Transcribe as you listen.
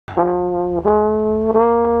We'll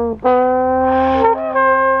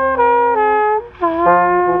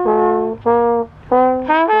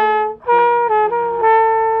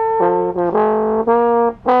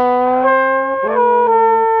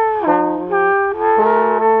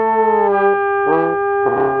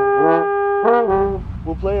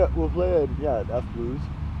play a F blues.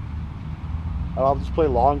 I'll just play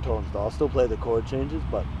long tones though. I'll still play the chord changes,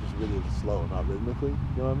 but just really slow, not rhythmically. You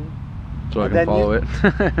know what I mean? So I can follow it.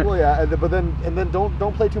 Well, yeah, but then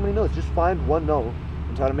don't play too many notes. Just find one note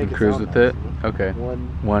and try to make it cruise sound with nice, it. you know? Okay.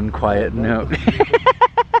 One quiet note.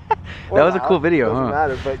 That was a cool video, doesn't huh?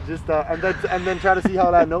 matter, but just and then try to see how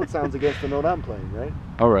that note sounds against the note I'm playing, right?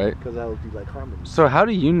 All right. Because that would be like harmony. So how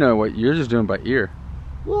do you know what you're just doing by ear?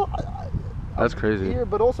 Well, That's crazy. Here,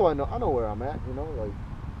 but also I know where I'm at, you know, like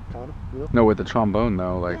kind of, you know. No, with the trombone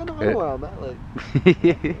though, like. Yeah, I know where I'm at, like.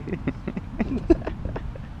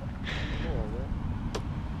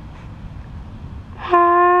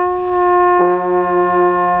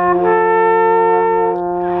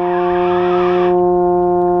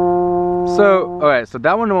 So, all right, so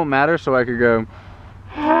that one won't matter. So I could go.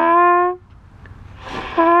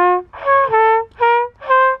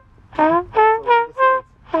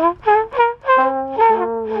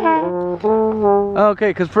 Okay,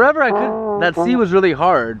 because forever I could. That C was really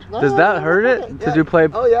hard. Does that hurt it to do play?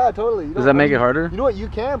 Oh yeah, totally. Does that make it harder? You know what? You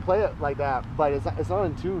can play it like that, but it's not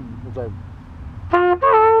in tune. It's like.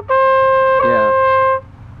 Yeah.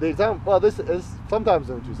 They sound well. This is sometimes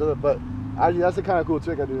in tune, so, but actually that's a kind of cool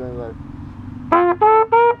trick I do. Then like.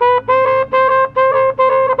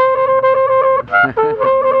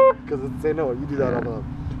 Because it's the same note. You do that all the time.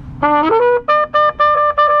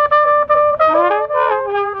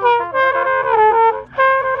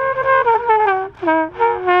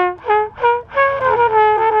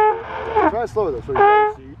 Try to slow it though, so you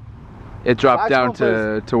can see. It dropped down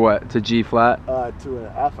to what? To G flat? To an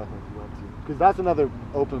F, I think you went to. Because that's another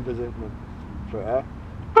open position for F.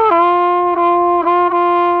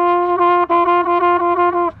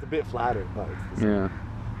 It's a bit flatter, but it's the same. Yeah.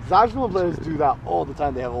 Saxophone players do that all the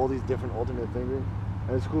time. They have all these different alternate fingering.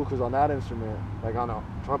 And it's cool because on that instrument, like on a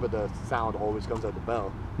trumpet, the sound always comes out the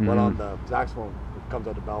bell. But on the saxophone, it comes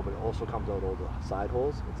out the bell, but it also comes out all the side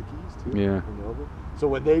holes with the keys too. Yeah. So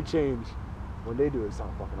when they change, when they do it, it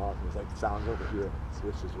sounds fucking awesome. It's like the sound's over here,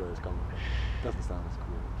 switches where it's coming from. Doesn't sound as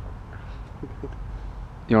cool.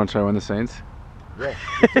 You want to try one of the Saints? Yeah.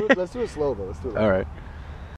 Let's do it slow though. Let's do it. All right.